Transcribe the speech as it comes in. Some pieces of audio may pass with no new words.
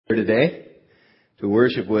Today to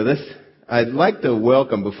worship with us. I'd like to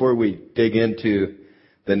welcome, before we dig into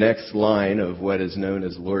the next line of what is known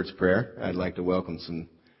as Lord's Prayer, I'd like to welcome some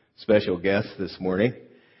special guests this morning.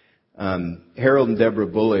 Harold and Deborah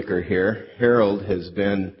Bullock are here. Harold has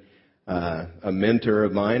been a mentor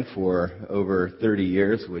of mine for over 30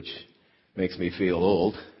 years, which makes me feel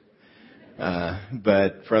old.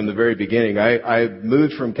 But from the very beginning, I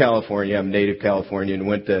moved from California. I'm native Californian,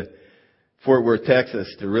 went to Fort Worth,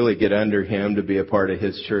 Texas, to really get under him, to be a part of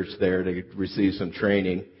his church there, to receive some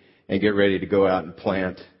training and get ready to go out and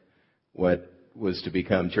plant what was to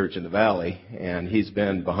become Church in the Valley. And he's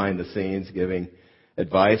been behind the scenes giving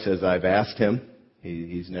advice as I've asked him.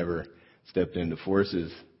 He's never stepped in to force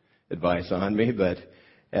his advice on me, but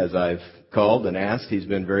as I've called and asked, he's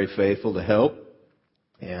been very faithful to help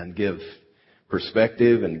and give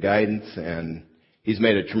perspective and guidance, and he's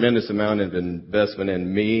made a tremendous amount of investment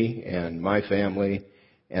in me and my family,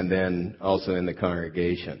 and then also in the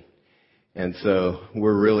congregation. And so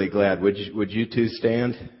we're really glad. Would you two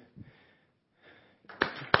stand?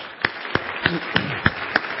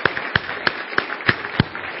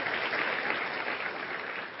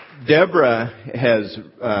 Deborah has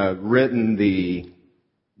written the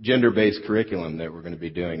gender-based curriculum that we're going to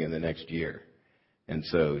be doing in the next year. And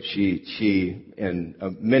so she in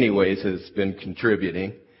many ways has been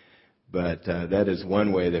contributing, but that is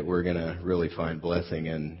one way that we're going to really find blessing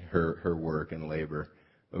in her work and labor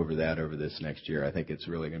over this next year. I think it's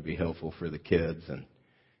really going to be helpful for the kids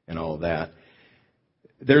and all of that.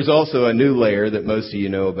 There's also a new layer that most of you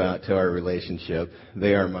know about to our relationship.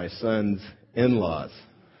 They are my son's in-laws.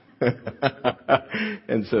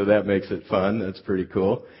 And so that makes it fun. That's pretty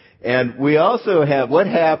cool. And we also have, what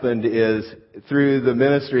happened is, through the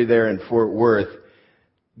ministry there in Fort Worth,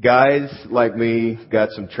 guys like me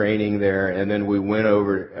got some training there, and then we went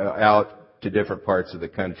out to different parts of the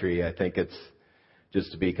country. I think it's,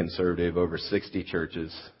 just to be conservative, over 60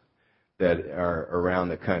 churches that are around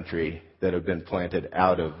the country that have been planted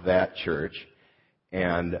out of that church.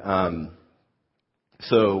 And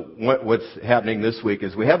so what's happening this week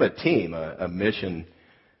is we have a team, a mission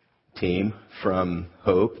team from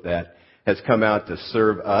Hope that has come out to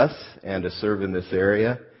serve us and to serve in this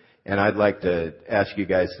area. And I'd like to ask you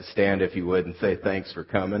guys to stand, if you would, and say thanks for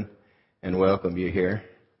coming and welcome you here.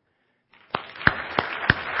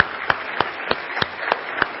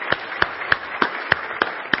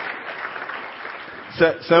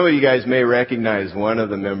 So, some of you guys may recognize one of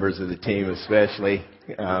the members of the team especially.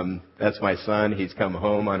 That's my son. He's come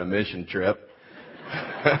home on a mission trip.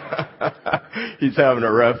 He's having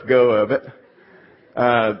a rough go of it.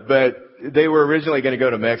 But they were originally going to go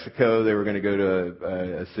to Mexico. They were going to go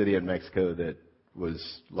to a city in Mexico that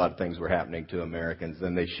was, a lot of things were happening to Americans.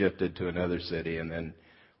 Then they shifted to another city, and then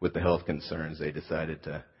with the health concerns, they decided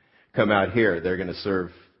to come out here. They're going to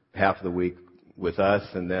serve half of the week with us,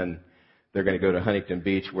 and then they're going to go to Huntington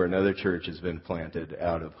Beach, where another church has been planted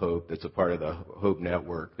out of Hope. That's a part of the Hope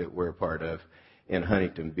Network that we're a part of in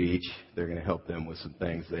Huntington Beach. They're going to help them with some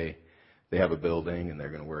things. They have a building, and they're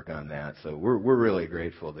going to work on that. So we're really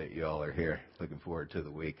grateful that you all are here. Looking forward to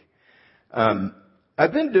the week.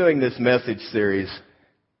 I've been doing this message series,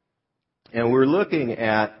 and we're looking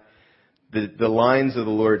at the lines of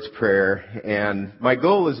the Lord's Prayer, and my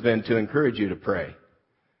goal has been to encourage you to pray.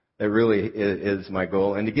 That really is my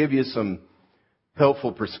goal, and to give you some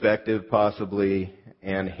helpful perspective, possibly,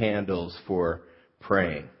 and handles for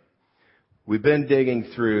praying. We've been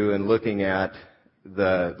digging through and looking at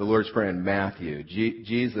the Lord's Prayer in Matthew.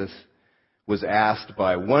 Jesus was asked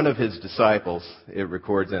by one of his disciples, it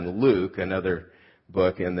records in Luke, another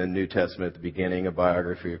book in the New Testament at the beginning, a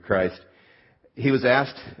biography of Christ. He was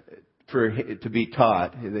asked to be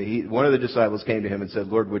taught. One of the disciples came to him and said,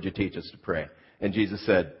 "Lord, would you teach us to pray?" And Jesus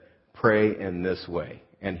said, "Pray in this way."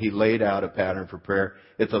 And he laid out a pattern for prayer.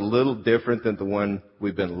 It's a little different than the one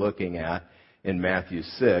we've been looking at in Matthew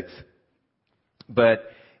 6. But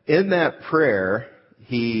in that prayer,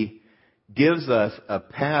 he gives us a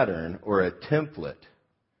pattern or a template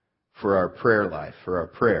for our prayer life, for our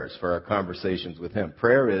prayers, for our conversations with him.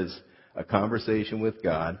 Prayer is a conversation with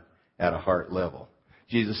God at a heart level.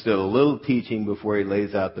 Jesus did a little teaching before he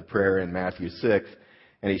lays out the prayer in Matthew 6,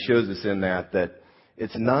 and he shows us in that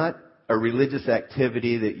it's not a religious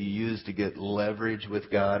activity that you use to get leverage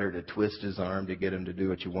with God or to twist his arm to get him to do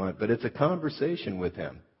what you want, but it's a conversation with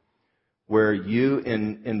him where you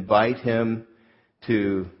invite him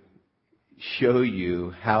to show you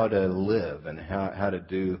how to live and how to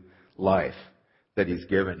do life that he's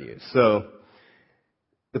given you. So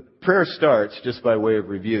the prayer starts, just by way of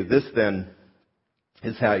review, this then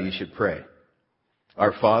is how you should pray.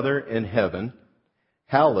 Our Father in heaven,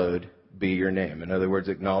 hallowed be your name. In other words,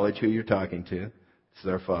 acknowledge who you're talking to. This is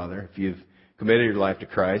our Father. If you've committed your life to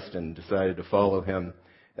Christ and decided to follow Him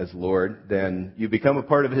as Lord, then you become a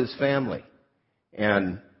part of His family.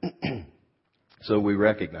 And so we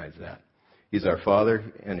recognize that. He's our Father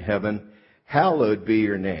in heaven. Hallowed be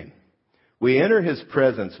your name. We enter His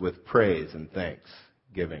presence with praise and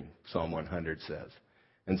thanksgiving, Psalm 100 says.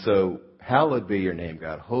 And so, hallowed be your name,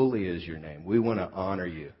 God. Holy is your name. We want to honor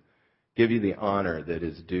you. Give you the honor that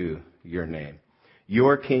is due your name.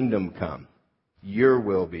 Your kingdom come. Your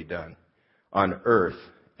will be done on earth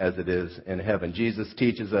as it is in heaven. Jesus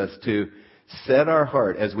teaches us to set our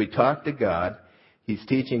heart. As we talk to God, He's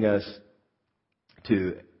teaching us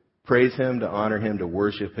to praise Him, to honor Him, to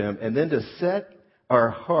worship Him, and then to set our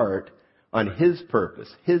heart on His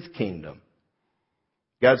purpose, His kingdom.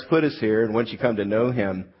 God's put us here, and once you come to know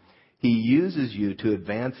Him, He uses you to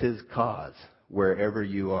advance His cause wherever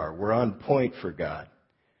you are. We're on point for God.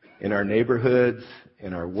 In our neighborhoods,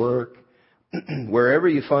 in our work, wherever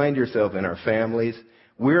you find yourself in our families,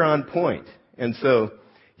 we're on point. And so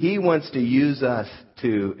He wants to use us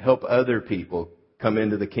to help other people come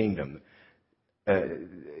into the kingdom.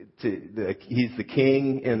 He's the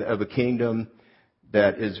king of a kingdom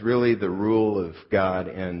that is really the rule of God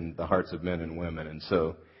in the hearts of men and women. And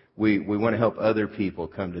so we want to help other people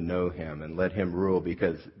come to know Him and let Him rule,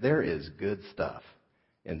 because there is good stuff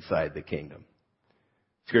inside the kingdom.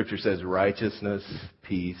 Scripture says righteousness,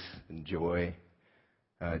 peace, and joy,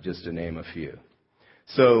 just to name a few.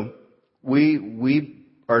 So we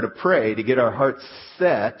are to pray to get our hearts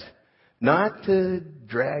set, not to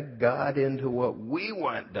drag God into what we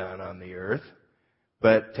want done on the earth,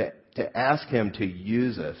 but to ask Him to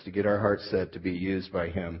use us, to get our hearts set to be used by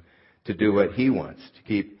Him to do what He wants, to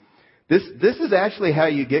keep. This is actually how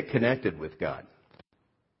you get connected with God.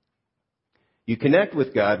 You connect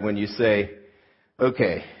with God when you say,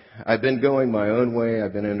 okay, I've been going my own way,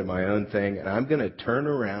 I've been into my own thing, and I'm going to turn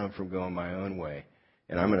around from going my own way,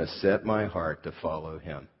 and I'm going to set my heart to follow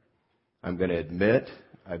Him. I'm going to admit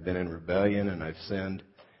I've been in rebellion and I've sinned,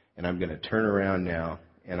 and I'm going to turn around now,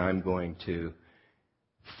 and I'm going to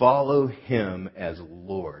follow Him as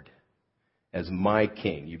Lord, as my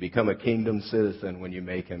King. You become a kingdom citizen when you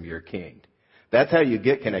make Him your King. That's how you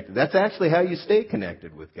get connected. That's actually how you stay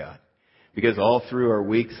connected with God. Because all through our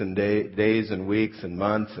weeks and days and weeks and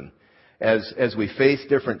months, and as we face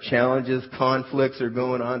different challenges, conflicts are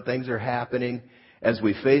going on, things are happening. As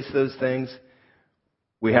we face those things,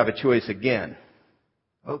 we have a choice again.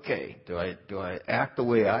 Okay, do I act the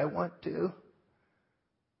way I want to?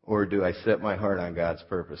 Or do I set my heart on God's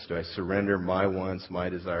purpose? Do I surrender my wants, my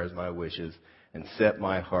desires, my wishes, and set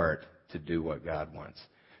my heart to do what God wants?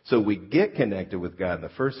 So we get connected with God in the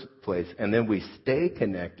first place, and then we stay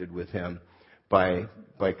connected with Him by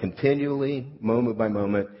continually, moment by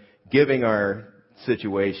moment, giving our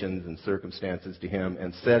situations and circumstances to Him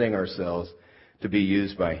and setting ourselves to be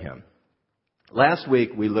used by Him. Last week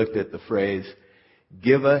we looked at the phrase,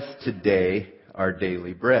 "Give us today our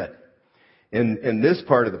daily bread." In this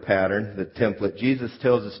part of the pattern, the template, Jesus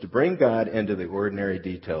tells us to bring God into the ordinary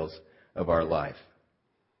details of our life.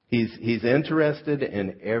 He's interested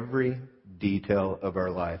in every detail of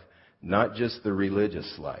our life, not just the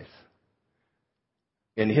religious life.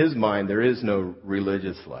 In His mind, there is no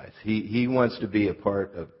religious life. He wants to be a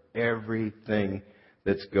part of everything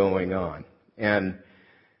that's going on. And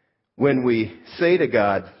when we say to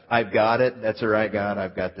God, I've got it, that's all right, God,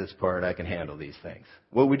 I've got this part, I can handle these things.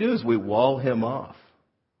 What we do is we wall Him off.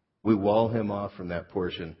 We wall Him off from that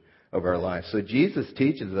portion of our life. So Jesus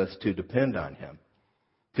teaches us to depend on Him,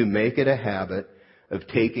 to make it a habit of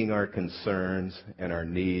taking our concerns and our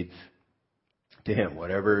needs to Him.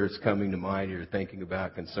 Whatever is coming to mind, you're thinking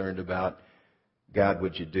about, concerned about, God,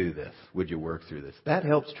 would you do this? Would you work through this? That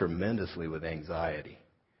helps tremendously with anxiety.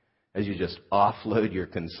 As you just offload your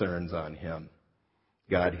concerns on Him.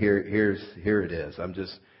 God, here it is.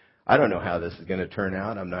 I don't know how this is going to turn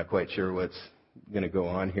out. I'm not quite sure what's going to go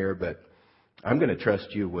on here, but I'm going to trust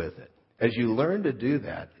you with it. As you learn to do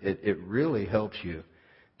that, it really helps you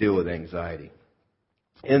deal with anxiety.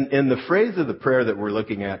 In the phrase of the prayer that we're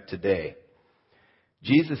looking at today,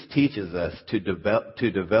 Jesus teaches us to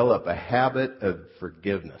develop a habit of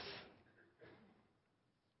forgiveness.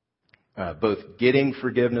 Both getting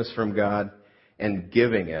forgiveness from God and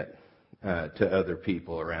giving it to other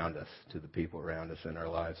people around us, to the people around us in our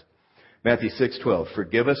lives. Matthew 6:12,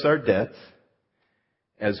 forgive us our debts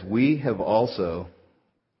as we have also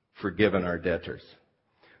forgiven our debtors.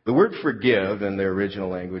 The word forgive in the original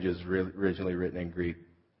language is originally written in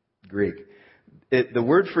Greek. The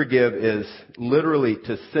word forgive is literally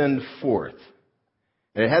to send forth.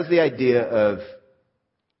 And it has the idea of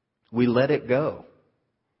we let it go.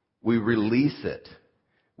 We release it.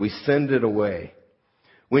 We send it away.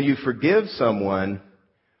 When you forgive someone,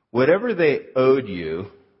 whatever they owed you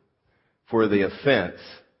for the offense,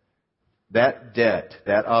 that debt,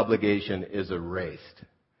 that obligation is erased.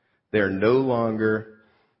 They're no longer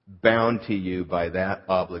bound to you by that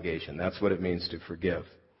obligation. That's what it means to forgive.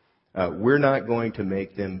 We're not going to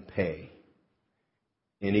make them pay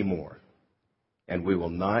anymore. And we will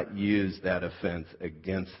not use that offense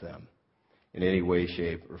against them in any way,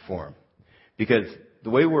 shape, or form. Because the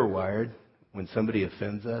way we're wired, when somebody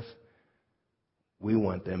offends us, we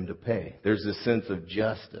want them to pay. There's a sense of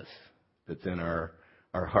justice that's in our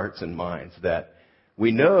hearts and minds, that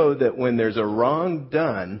we know that when there's a wrong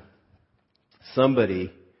done,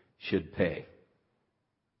 somebody should pay.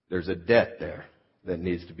 There's a debt there that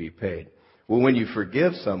needs to be paid. Well, when you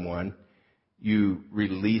forgive someone, you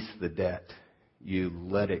release the debt. You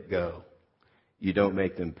let it go. You don't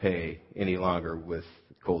make them pay any longer with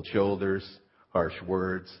cold shoulders, harsh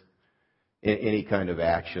words, any kind of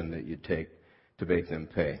action that you take to make them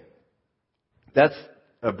pay. That's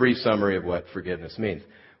a brief summary of what forgiveness means.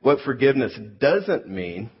 What forgiveness doesn't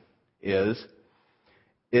mean is,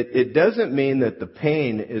 it doesn't mean that the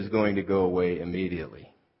pain is going to go away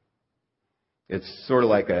immediately. It's sort of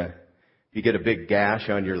like you get a big gash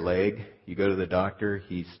on your leg, you go to the doctor,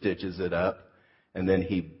 he stitches it up, and then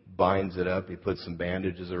he binds it up, he puts some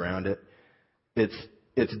bandages around it.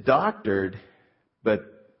 It's doctored,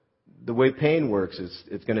 but the way pain works is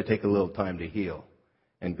it's going to take a little time to heal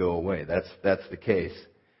and go away. That's the case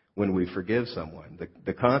when we forgive someone.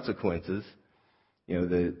 The consequences,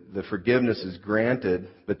 the forgiveness is granted,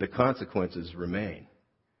 but the consequences remain.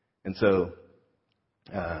 And so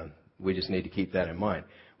we just need to keep that in mind.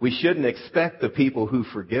 We shouldn't expect the people who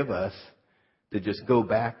forgive us to just go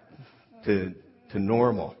back to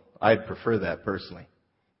normal. I'd prefer that personally.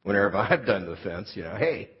 Whenever I've done the offense,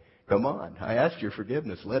 hey, come on, I asked your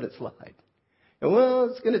forgiveness, let it slide. And well,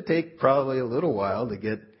 it's going to take probably a little while to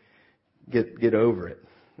get over it.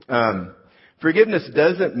 Forgiveness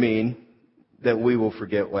doesn't mean that we will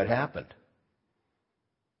forget what happened.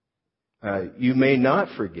 You may not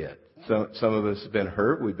forget. Some of us have been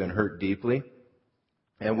hurt. We've been hurt deeply.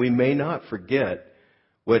 And we may not forget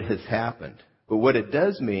what has happened. But what it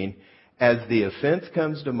does mean, as the offense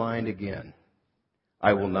comes to mind again,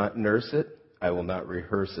 I will not nurse it. I will not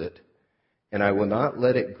rehearse it. And I will not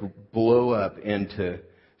let it blow up into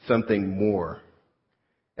something more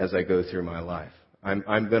as I go through my life. I'm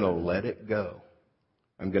going to let it go.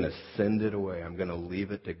 I'm going to send it away. I'm going to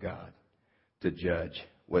leave it to God to judge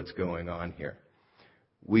what's going on here.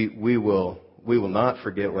 We will not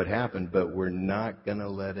forget what happened, but we're not going to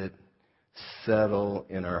let it settle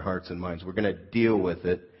in our hearts and minds. We're going to deal with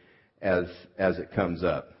it as it comes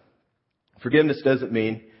up. Forgiveness doesn't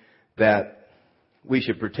mean that we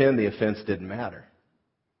should pretend the offense didn't matter.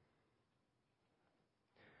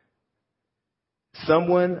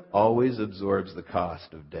 Someone always absorbs the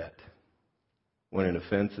cost of debt. When an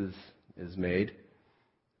offense is made,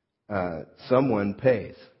 someone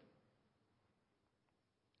pays.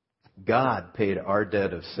 God paid our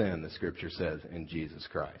debt of sin, the Scripture says, in Jesus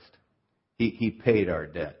Christ. He paid our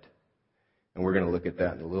debt. And we're going to look at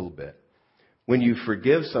that in a little bit. When you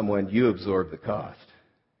forgive someone, you absorb the cost.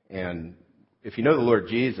 And if you know the Lord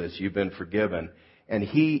Jesus, you've been forgiven. And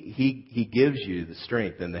He gives you the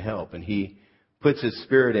strength and the help. And He puts His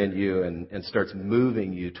Spirit in you and starts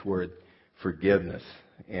moving you toward forgiveness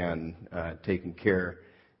and taking care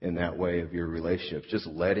in that way of your relationships. Just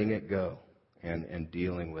letting it go and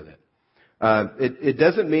dealing with it. It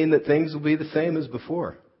doesn't mean that things will be the same as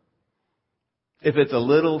before. If it's a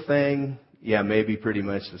little thing, yeah, maybe pretty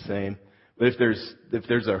much the same. But if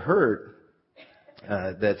there's a hurt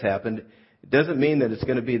that's happened, it doesn't mean that it's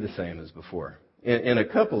going to be the same as before. In a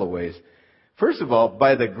couple of ways. First of all,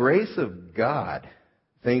 by the grace of God,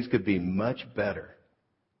 things could be much better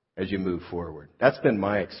as you move forward. That's been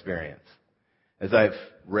my experience. As I've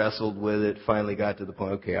wrestled with it, finally got to the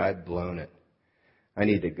point, okay, I've blown it. I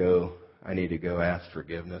need to go ask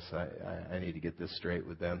forgiveness. I need to get this straight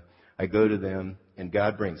with them. I go to them, and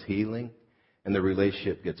God brings healing, and the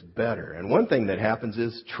relationship gets better. And one thing that happens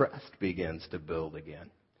is trust begins to build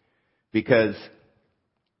again. Because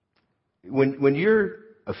when you're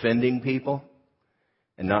offending people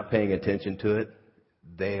and not paying attention to it,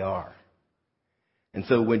 they are. And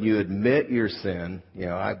so when you admit your sin,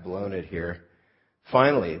 I've blown it here,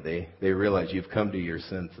 finally they realize you've come to your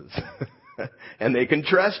senses. And they can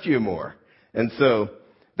trust you more. And so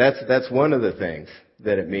that's one of the things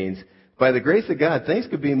that it means. By the grace of God, things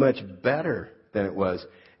could be much better than it was.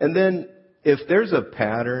 And then if there's a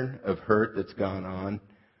pattern of hurt that's gone on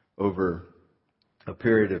over a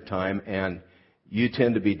period of time, and you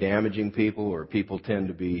tend to be damaging people, or people tend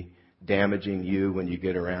to be damaging you when you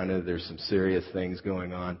get around it. There's some serious things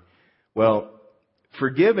going on. Well,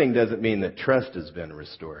 forgiving doesn't mean that trust has been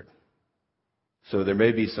restored. So there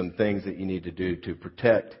may be some things that you need to do to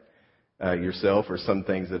protect yourself, or some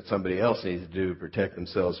things that somebody else needs to do to protect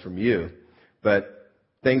themselves from you. But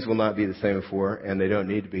things will not be the same before, and they don't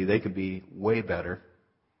need to be. They can be way better,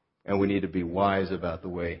 and we need to be wise about the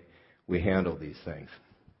way we handle these things.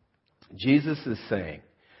 Jesus is saying,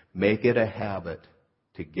 make it a habit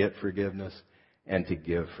to get forgiveness and to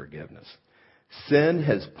give forgiveness. Sin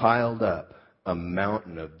has piled up a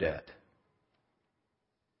mountain of debt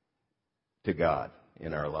to God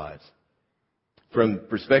in our lives. From the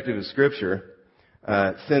perspective of Scripture,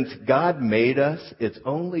 since God made us, it's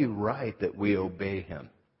only right that we obey Him.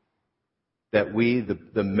 That we,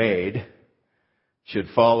 the made, should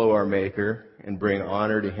follow our Maker and bring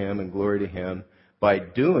honor to Him and glory to Him by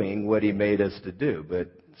doing what He made us to do.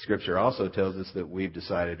 But Scripture also tells us that we've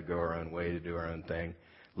decided to go our own way, to do our own thing,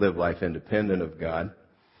 live life independent of God.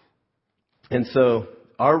 And so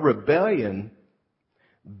our rebellion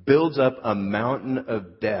builds up a mountain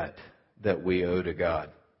of debt that we owe to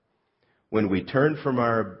God. When we turn from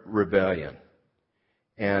our rebellion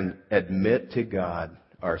and admit to God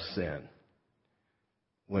our sin,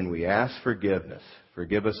 when we ask forgiveness,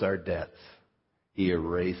 forgive us our debts, He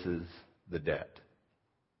erases the debt.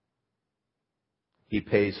 He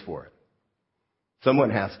pays for it.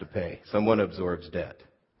 Someone has to pay. Someone absorbs debt.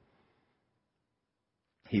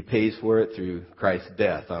 He pays for it through Christ's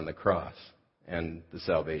death on the cross and the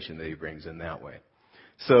salvation that He brings in that way.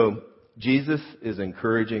 So Jesus is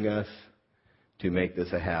encouraging us to make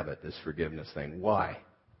this a habit, this forgiveness thing. Why?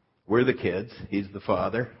 We're the kids. He's the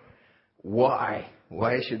Father. Why?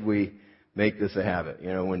 Why should we make this a habit?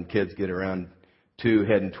 You know, when kids get around 2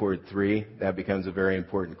 heading toward 3, that becomes a very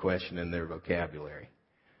important question in their vocabulary.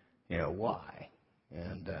 You know, why?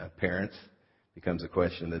 And parents, becomes a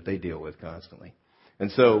question that they deal with constantly.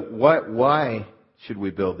 And so why should we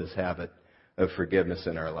build this habit of forgiveness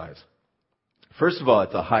in our lives? First of all,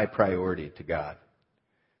 it's a high priority to God.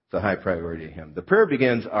 It's a high priority to Him. The prayer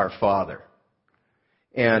begins, Our Father.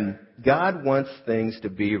 And God wants things to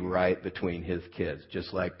be right between His kids,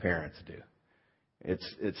 just like parents do.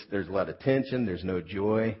 There's a lot of tension. There's no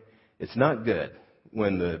joy. It's not good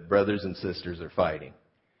when the brothers and sisters are fighting.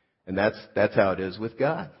 And that's how it is with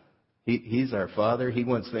God. He's our Father. He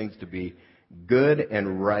wants things to be good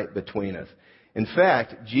and right between us. In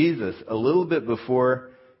fact, Jesus, a little bit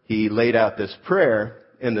before He laid out this prayer,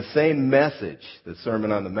 in the same message, the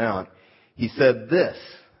Sermon on the Mount, He said this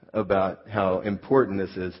about how important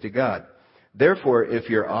this is to God. Therefore, if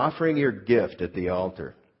you're offering your gift at the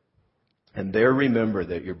altar, and there remember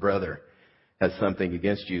that your brother has something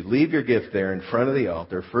against you, leave your gift there in front of the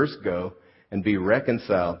altar. First go and be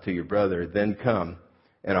reconciled to your brother, then come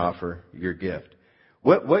and offer your gift.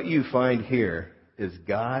 What you find here is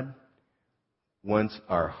God wants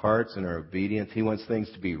our hearts and our obedience. He wants things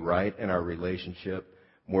to be right in our relationship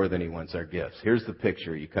more than He wants our gifts. Here's the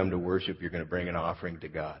picture. You come to worship, you're going to bring an offering to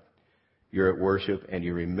God. You're at worship and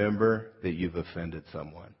you remember that you've offended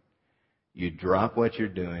someone. You drop what you're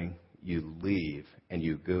doing, you leave, and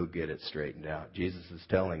you go get it straightened out. Jesus is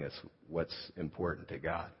telling us what's important to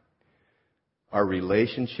God. Our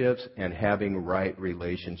relationships and having right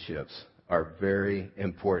relationships are very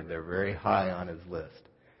important. They're very high on His list.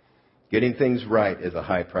 Getting things right is a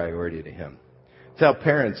high priority to Him. It's how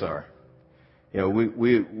parents are. You know,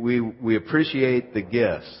 we appreciate the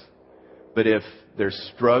gifts, but if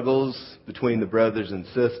there's struggles between the brothers and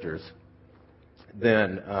sisters,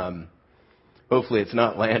 then hopefully it's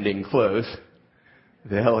not landing close,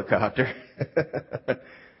 the helicopter.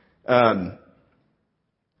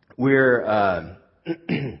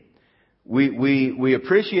 We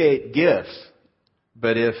appreciate gifts,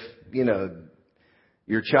 but if, you know,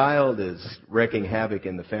 your child is wreaking havoc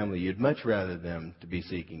in the family, you'd much rather them to be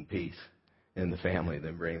seeking peace in the family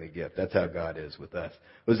than bringing the gift. That's how God is with us.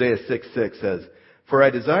 Hosea 6:6 says, For I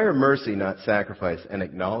desire mercy, not sacrifice, an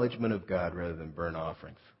acknowledgement of God rather than burnt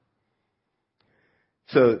offerings.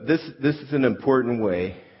 So this is an important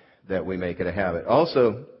way that we make it a habit.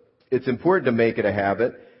 Also, it's important to make it a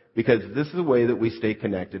habit because this is the way that we stay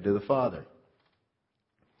connected to the Father.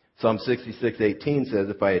 Psalm 66:18 says,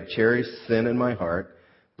 If I had cherished sin in my heart,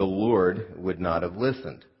 the Lord would not have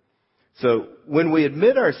listened. So when we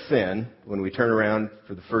admit our sin, when we turn around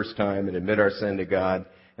for the first time and admit our sin to God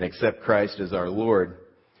and accept Christ as our Lord,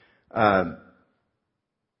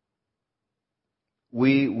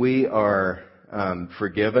 we are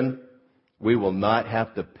forgiven. We will not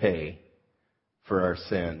have to pay for our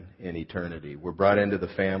sin in eternity. We're brought into the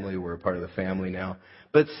family. We're a part of the family now.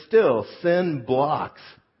 But still, sin blocks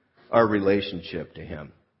our relationship to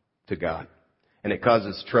Him, to God. And it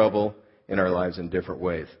causes trouble in our lives in different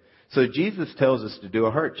ways. So Jesus tells us to do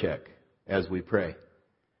a heart check as we pray.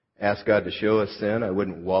 Ask God to show us sin. I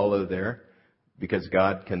wouldn't wallow there because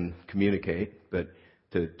God can communicate, but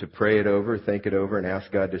to pray it over, think it over, and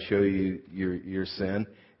ask God to show you your sin,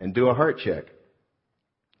 and do a heart check.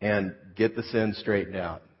 And get the sin straightened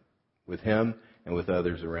out with Him and with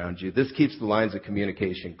others around you. This keeps the lines of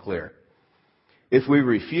communication clear. If we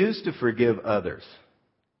refuse to forgive others,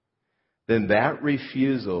 then that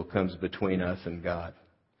refusal comes between us and God.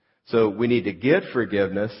 So we need to get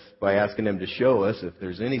forgiveness by asking Him to show us if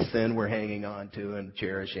there's any sin we're hanging on to and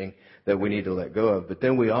cherishing that we need to let go of. But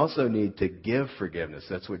then we also need to give forgiveness.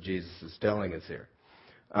 That's what Jesus is telling us here.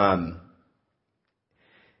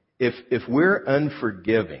 If we're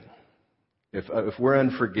unforgiving, if we're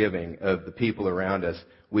unforgiving of the people around us,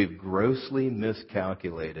 we've grossly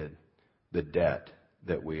miscalculated the debt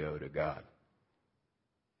that we owe to God.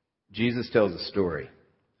 Jesus tells a story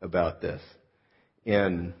about this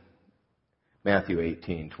in Matthew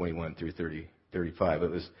 18:21 through 35.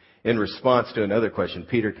 It was in response to another question.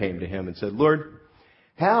 Peter came to Him and said, "Lord,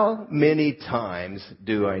 how many times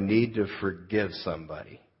do I need to forgive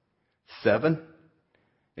somebody? 7?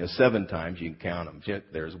 7 times, you can count them.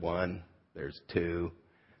 There's 1, there's 2,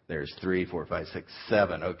 there's 3, 4, 5, 6,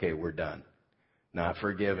 7. Okay, we're done. Not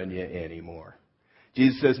forgiving you anymore."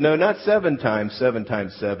 Jesus says, no, not 7 times, 7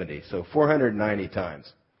 times 70. So 490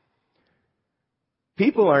 times.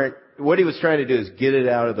 What He was trying to do is get it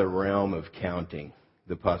out of the realm of counting,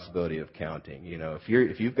 the possibility of counting.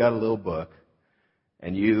 If you've got a little book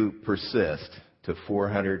and you persist to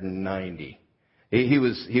 490, he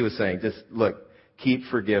was saying, just look, keep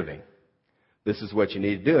forgiving. This is what you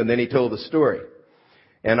need to do. And then He told the story.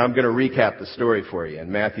 And I'm going to recap the story for you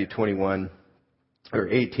in Matthew 18:21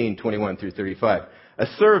 through 35. A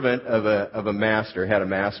servant of a master had a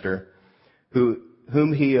master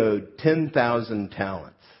whom he owed 10,000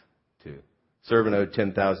 talents to. Servant owed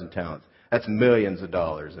 10,000 talents. That's millions of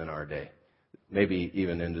dollars in our day. Maybe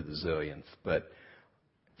even into the zillions. But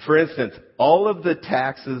for instance, all of the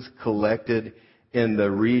taxes collected in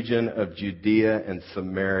the region of Judea and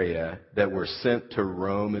Samaria that were sent to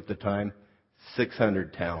Rome at the time,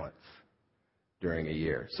 600 talents during a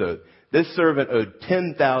year. So this servant owed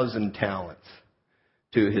 10,000 talents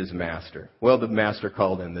to his master. Well, the master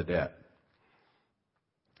called in the debt.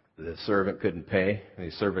 The servant couldn't pay.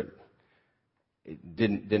 The servant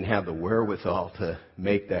didn't have the wherewithal to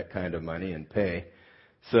make that kind of money and pay.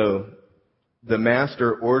 So the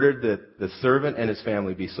master ordered that the servant and his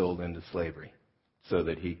family be sold into slavery so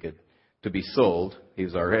that to be sold, he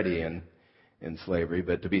was already in slavery,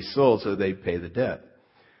 but to be sold so they'd pay the debt.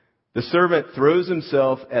 The servant throws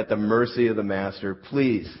himself at the mercy of the master.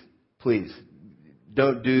 Please,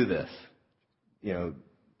 don't do this.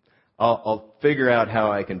 I'll figure out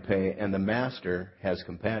how I can pay. And the master has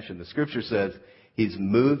compassion. The scripture says he's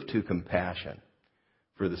moved to compassion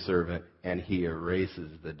for the servant, and he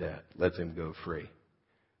erases the debt, lets him go free,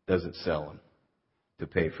 doesn't sell him to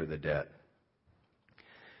pay for the debt.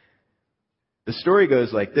 The story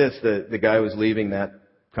goes like this. The guy was leaving that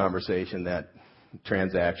conversation, that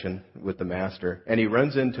transaction with the master, and he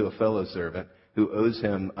runs into a fellow servant who owes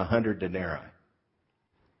him 100 denarii.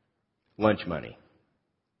 Lunch money,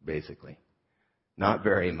 basically. Not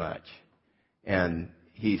very much. And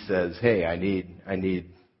he says, "Hey, I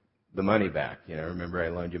need the money back. Remember I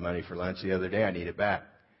loaned you money for lunch the other day? I need it back."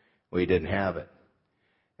 Well, he didn't have it.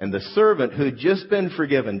 And the servant who'd just been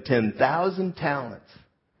forgiven 10,000 talents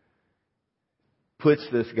puts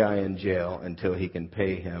this guy in jail until he can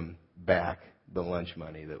pay him back the lunch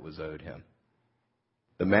money that was owed him.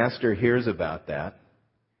 The master hears about that,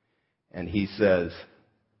 and he says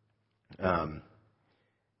to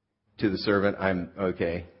the servant,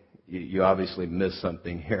 "Okay, you obviously missed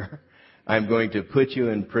something here. I'm going to put you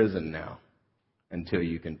in prison now until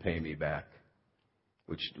you can pay me back,"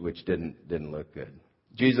 which didn't look good.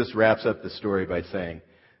 Jesus wraps up the story by saying,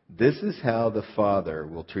 "This is how the Father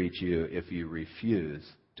will treat you if you refuse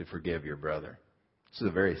to forgive your brother." This is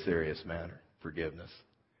a very serious matter, forgiveness,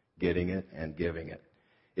 getting it and giving it.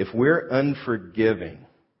 If we're unforgiving,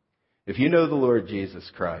 if you know the Lord Jesus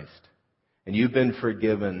Christ and you've been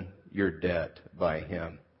forgiven your debt by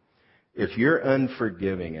Him, if you're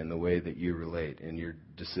unforgiving in the way that you relate in your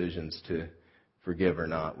decisions to forgive or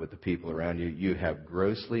not with the people around you, you have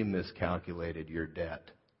grossly miscalculated your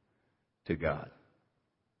debt to God.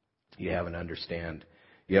 You haven't understood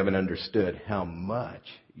how much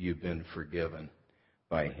you've been forgiven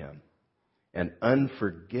by Him. And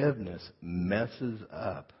unforgiveness messes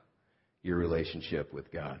up your relationship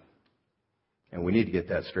with God. And we need to get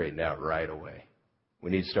that straightened out right away.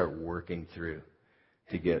 We need to start working through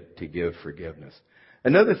to give forgiveness.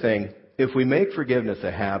 Another thing, if we make forgiveness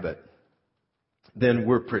a habit, then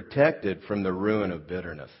we're protected from the ruin of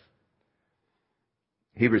bitterness.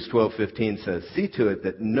 Hebrews 12:15 says, "See to it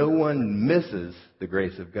that no one misses the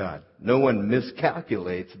grace of God. No one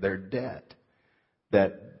miscalculates their debt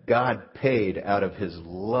that God paid out of His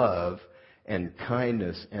love and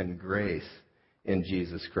kindness and grace in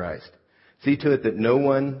Jesus Christ. See to it that no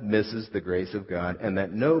one misses the grace of God and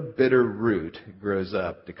that no bitter root grows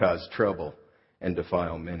up to cause trouble and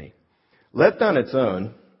defile many." Left on its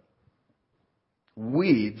own,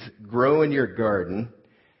 weeds grow in your garden,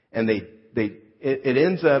 and it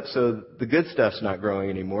ends up so the good stuff's not growing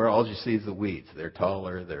anymore. All you see is the weeds. They're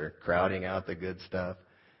taller, they're crowding out the good stuff,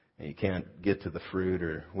 and you can't get to the fruit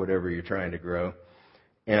or whatever you're trying to grow.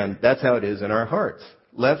 And that's how it is in our hearts.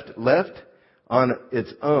 Left on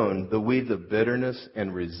its own, the weeds of bitterness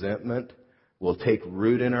and resentment will take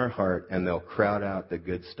root in our heart, and they'll crowd out the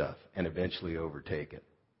good stuff and eventually overtake it.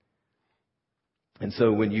 And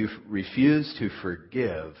so when you refuse to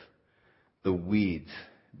forgive, the weeds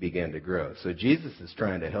begin to grow. So Jesus is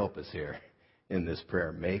trying to help us here in this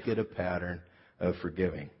prayer. Make it a pattern of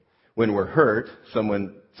forgiving. When we're hurt,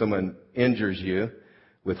 someone injures you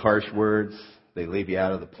with harsh words, they leave you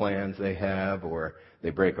out of the plans they have, or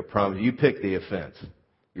they break a promise. You pick the offense.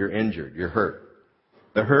 You're injured. You're hurt.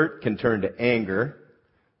 The hurt can turn to anger,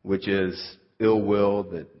 which is ill will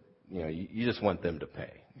that, you just want them to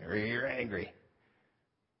pay. You're angry.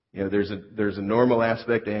 There's a normal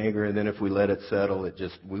aspect to anger, and then if we let it settle,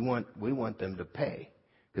 we want them to pay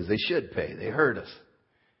because they should pay. They hurt us.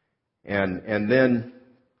 And then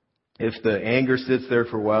if the anger sits there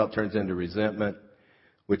for a while, it turns into resentment,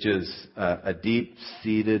 which is a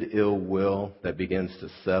deep-seated ill will that begins to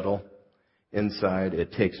settle inside.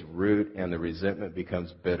 It takes root, and the resentment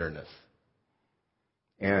becomes bitterness.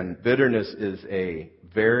 And bitterness is a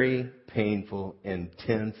very painful,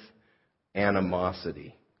 intense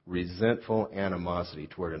animosity, resentful animosity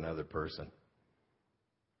toward another person.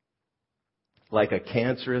 Like a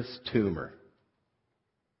cancerous tumor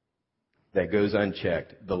that goes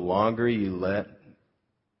unchecked. The longer you let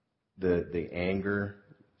the anger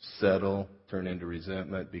settle, turn into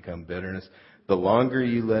resentment, become bitterness, the longer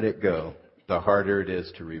you let it go, the harder it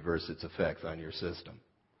is to reverse its effects on your system.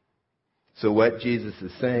 So what Jesus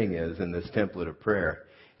is saying is, in this template of prayer,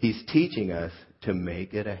 He's teaching us to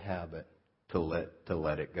make it a habit to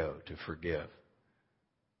let it go, to forgive,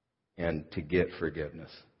 and to get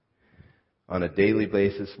forgiveness. On a daily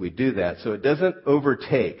basis, we do that so it doesn't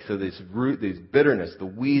overtake. So this bitterness, the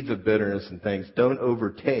weeds of bitterness and things don't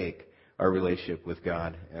overtake our relationship with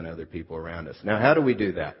God and other people around us. Now, how do we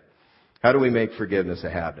do that? How do we make forgiveness a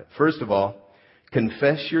habit? First of all,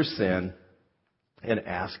 confess your sin and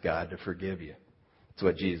ask God to forgive you. That's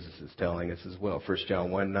what Jesus is telling us as well. 1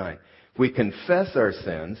 John 1:9. If we confess our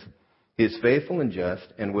sins, He is faithful and just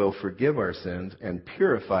and will forgive our sins and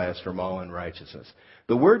purify us from all unrighteousness.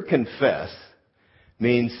 The word confess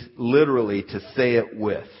means literally to say it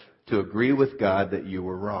with, to agree with God that you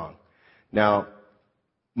were wrong. Now,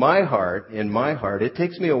 in my heart, it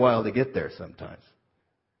takes me a while to get there sometimes.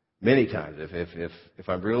 Many times. If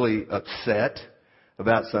I'm really upset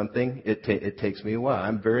about something, it takes me a while.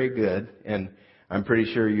 I'm very good, and I'm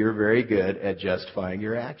pretty sure you're very good at justifying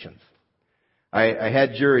your actions. I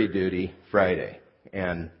had jury duty Friday,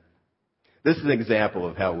 and this is an example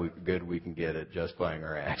of how good we can get at justifying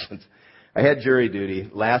our actions. I had jury duty.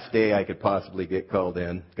 Last day I could possibly got called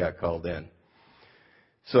in.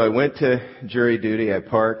 So I went to jury duty. I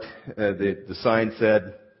parked. The sign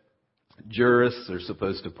said jury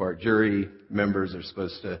members are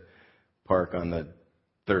supposed to park on the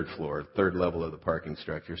third level of the parking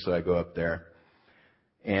structure. So I go up there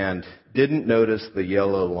and didn't notice the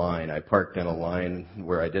yellow line. I parked in a line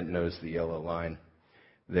where I didn't notice the yellow line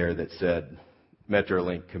there that said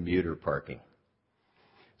Metrolink commuter parking.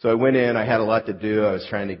 So I went in. I had a lot to do. I was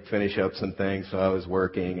trying to finish up some things, so I was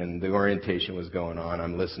working, and the orientation was going on.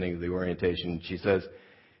 I'm listening to the orientation. She says,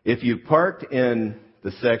 if you parked in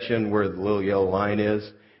the section where the little yellow line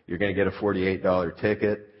is, you're going to get a $48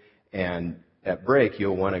 ticket, and at break,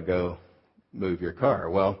 you'll want to go move your car.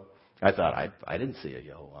 Well, I thought, I didn't see a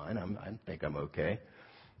yellow line. I think I'm okay.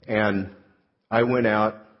 And I went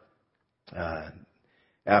out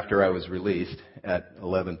after I was released at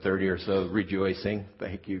 11:30 or so, rejoicing.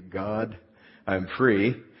 Thank you, God. I'm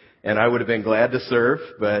free. And I would have been glad to serve,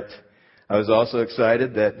 but I was also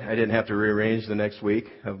excited that I didn't have to rearrange the next week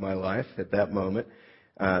of my life at that moment.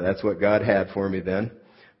 That's what God had for me then.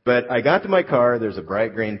 But I got to my car. There's a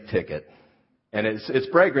bright green ticket. And it's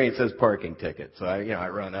bright green. It says parking ticket. So I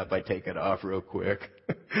run up. I take it off real quick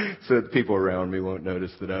so that the people around me won't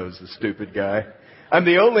notice that I was the stupid guy. I'm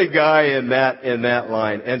the only guy in that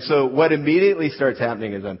line. And so what immediately starts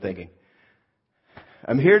happening is I'm thinking,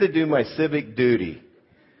 I'm here to do my civic duty.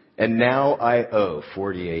 And now I owe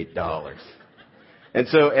 $48. And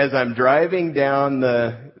so as I'm driving down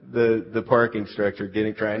the parking structure,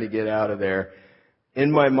 trying to get out of there, in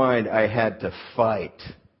my mind I had to fight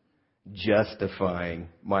justifying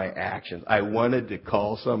my actions. I wanted to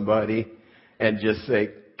call somebody and just say,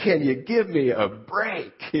 can you give me a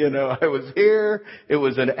break? I was here. It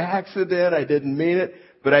was an accident. I didn't mean it.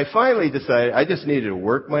 But I finally decided I just needed to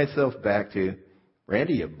work myself back to,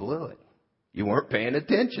 Randy, you blew it. You weren't paying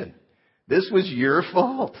attention. This was your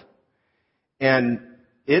fault. And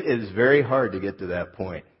it is very hard to get to that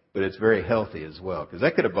point, but it's very healthy as well, because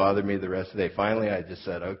that could have bothered me the rest of the day. Finally, I just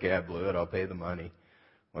said, okay, I blew it. I'll pay the money.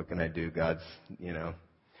 What can I do? God's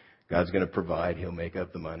going to provide. He'll make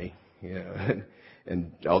up the money,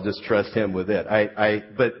 and I'll just trust Him with it.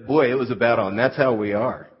 But boy, it was a battle, and that's how we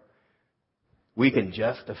are. We can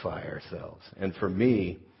justify ourselves. And for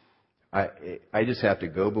me, I just have to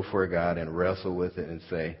go before God and wrestle with it and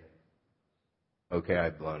say, okay,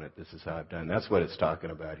 I've blown it. This is how I've done. That's what it's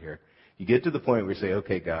talking about here. You get to the point where you say,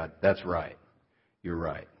 okay, God, that's right. You're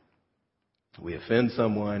right. We offend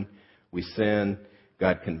someone. We sin.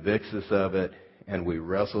 God convicts us of it. And we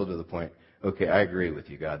wrestle to the point, okay, I agree with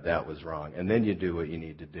you, God. That was wrong. And then you do what you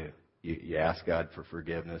need to do. You ask God for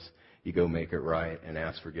forgiveness. You go make it right and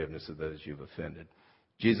ask forgiveness of those you've offended.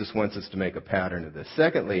 Jesus wants us to make a pattern of this.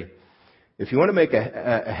 Secondly, if you want to make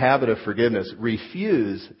a habit of forgiveness,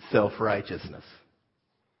 refuse self-righteousness.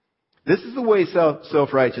 This is the way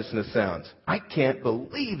self-righteousness sounds. I can't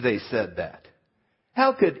believe they said that.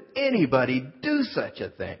 How could anybody do such a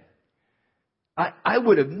thing? I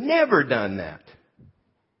would have never done that.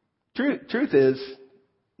 Truth is,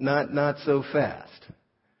 not so fast.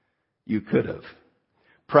 You could have.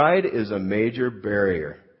 Pride is a major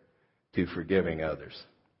barrier to forgiving others.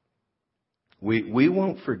 We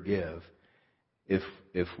won't forgive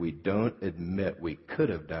if we don't admit we could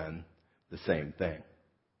have done the same thing.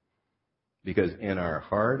 Because in our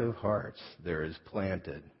heart of hearts, there is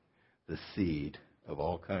planted the seed of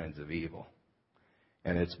all kinds of evil.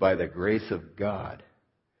 And it's by the grace of God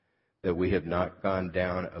that we have not gone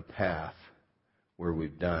down a path where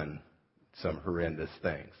we've done some horrendous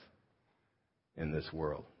things in this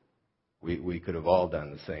world. We could have all done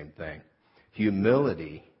the same thing.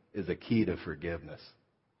 Humility is a key to forgiveness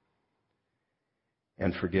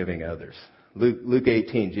and forgiving others. Luke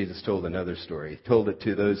 18, Jesus told another story. He told it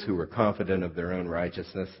to those who were confident of their own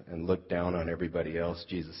righteousness and looked down on everybody else.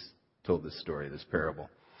 Jesus told this story, this parable.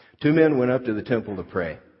 2 men went up to the temple to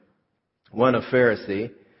pray. One, a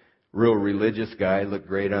Pharisee, real religious guy, looked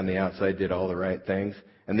great on the outside, did all the right things.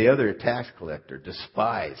 And the other, a tax collector,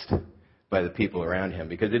 despised by the people around him,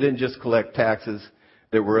 because he didn't just collect taxes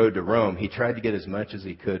that were owed to Rome. He tried to get as much as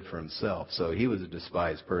he could for himself. So he was a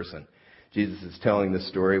despised person. Jesus is telling this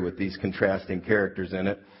story with these contrasting characters in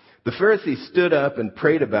it. The Pharisee stood up and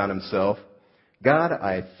prayed about himself. God,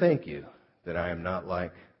 I thank you that I am not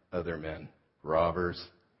like other men, robbers,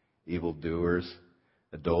 evildoers,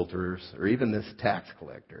 adulterers, or even this tax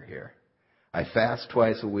collector here. I fast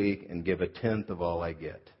twice a week and give 1/10 of all I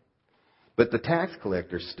get. But the tax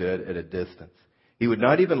collector stood at a distance. He would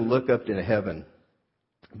not even look up to heaven,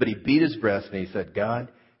 but he beat his breast and he said, God,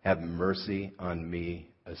 have mercy on me,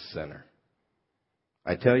 a sinner.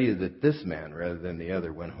 I tell you that this man, rather than the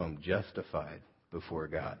other, went home justified before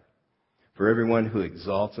God. For everyone who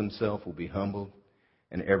exalts himself will be humbled,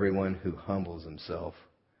 and everyone who humbles himself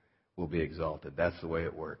will be exalted. That's the way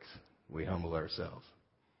it works. We humble ourselves.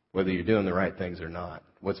 Whether you're doing the right things or not,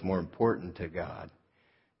 what's more important to God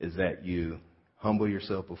is that you humble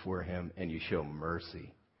yourself before Him and you show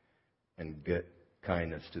mercy and good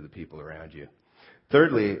kindness to the people around you.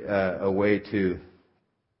 Thirdly, a way to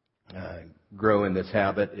grow in this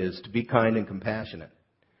habit is to be kind and compassionate.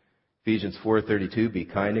 Ephesians 4:32, be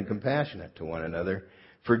kind and compassionate to one another,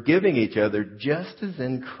 forgiving each other just as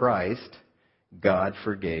in Christ God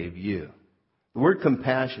forgave you. The word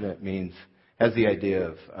compassionate has the idea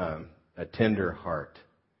of a tender heart.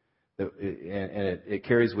 And it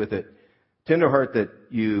carries with it tender heart that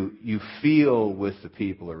you feel with the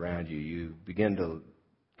people around you. You begin to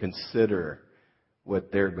consider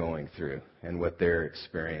what they're going through and what they're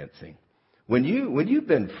experiencing. When you've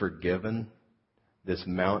been forgiven this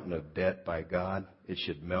mountain of debt by God, it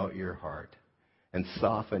should melt your heart and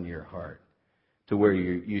soften your heart to where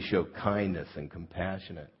you show kindness and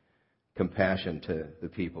compassion to the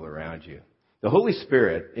people around you. The Holy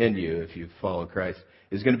Spirit in you, if you follow Christ,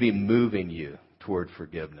 is going to be moving you toward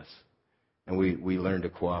forgiveness. And we learn to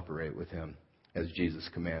cooperate with Him as Jesus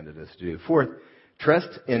commanded us to do. Fourth,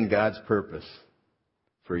 trust in God's purpose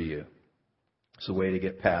for you. It's a way to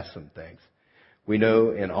get past some things. We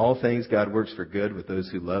know in all things God works for good with those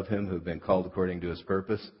who love Him, who have been called according to His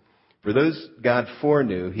purpose. For those God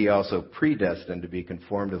foreknew, He also predestined to be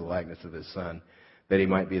conformed to the likeness of His Son, that He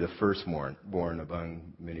might be the firstborn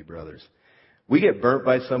among many brothers. We get burnt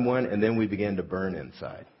by someone, and then we begin to burn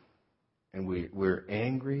inside. And we're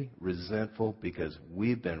angry, resentful, because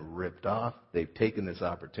we've been ripped off. They've taken this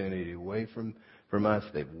opportunity away from us.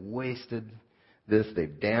 They've wasted this.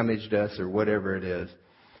 They've damaged us, or whatever it is.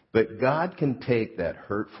 But God can take that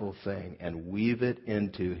hurtful thing and weave it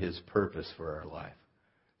into His purpose for our life.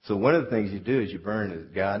 So one of the things you do is you burn is,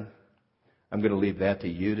 God, I'm going to leave that to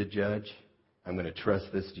you to judge. I'm going to trust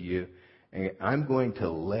this to you. And I'm going to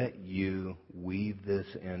let you weave this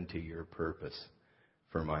into your purpose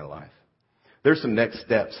for my life. There's some next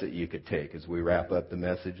steps that you could take as we wrap up the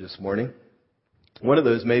message this morning. One of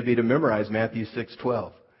those may be to memorize Matthew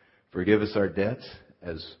 6:12. Forgive us our debts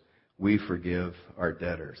as we forgive our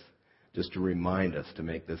debtors. Just to remind us to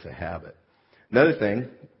make this a habit. Another thing,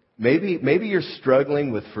 maybe you're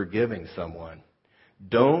struggling with forgiving someone.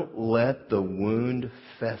 Don't let the wound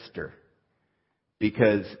fester.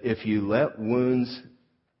 Because if you let wounds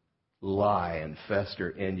lie and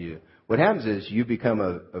fester in you, what happens is you become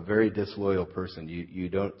a very disloyal person. You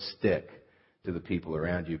don't stick to the people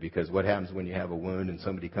around you, because what happens when you have a wound and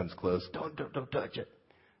somebody comes close? Don't touch it.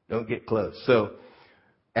 Don't get close. So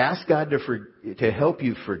ask God to help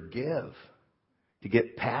you forgive, to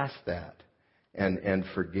get past that and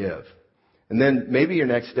forgive. And then maybe your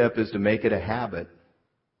next step is to make it a habit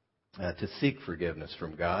to seek forgiveness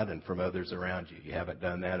from God and from others around you. You haven't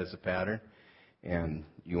done that as a pattern, and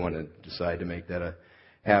you want to decide to make that a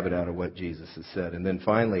habit out of what Jesus has said. And then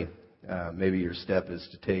finally, maybe your step is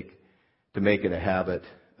to make it a habit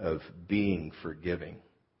of being forgiving,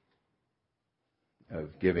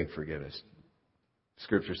 of giving forgiveness.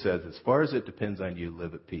 Scripture says, as far as it depends on you,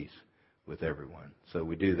 live at peace with everyone. So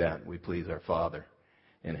we do that, and we please our Father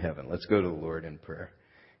in heaven. Let's go to the Lord in prayer.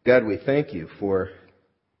 God, we thank you for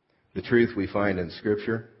the truth we find in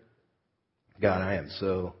Scripture. God, I am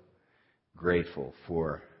so grateful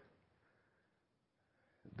for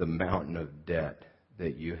the mountain of debt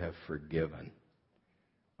that you have forgiven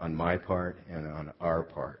on my part and on our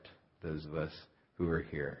part, those of us who are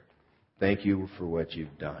here. Thank you for what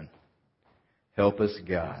you've done. Help us,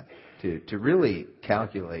 God, to really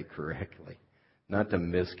calculate correctly, not to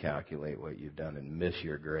miscalculate what you've done and miss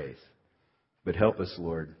your grace. But help us,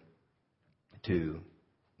 Lord, to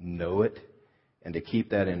know it and to keep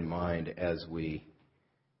that in mind as we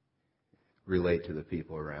relate to the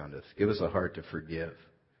people around us. Give us a heart to forgive.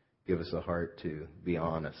 Give us a heart to be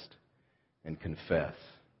honest and confess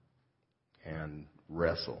and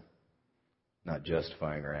wrestle, not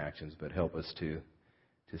justifying our actions, but help us to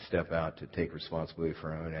step out, to take responsibility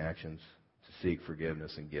for our own actions, to seek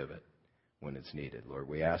forgiveness and give it when it's needed. Lord,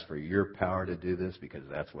 we ask for your power to do this, because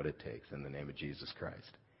that's what it takes. In the name of Jesus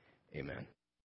Christ, amen.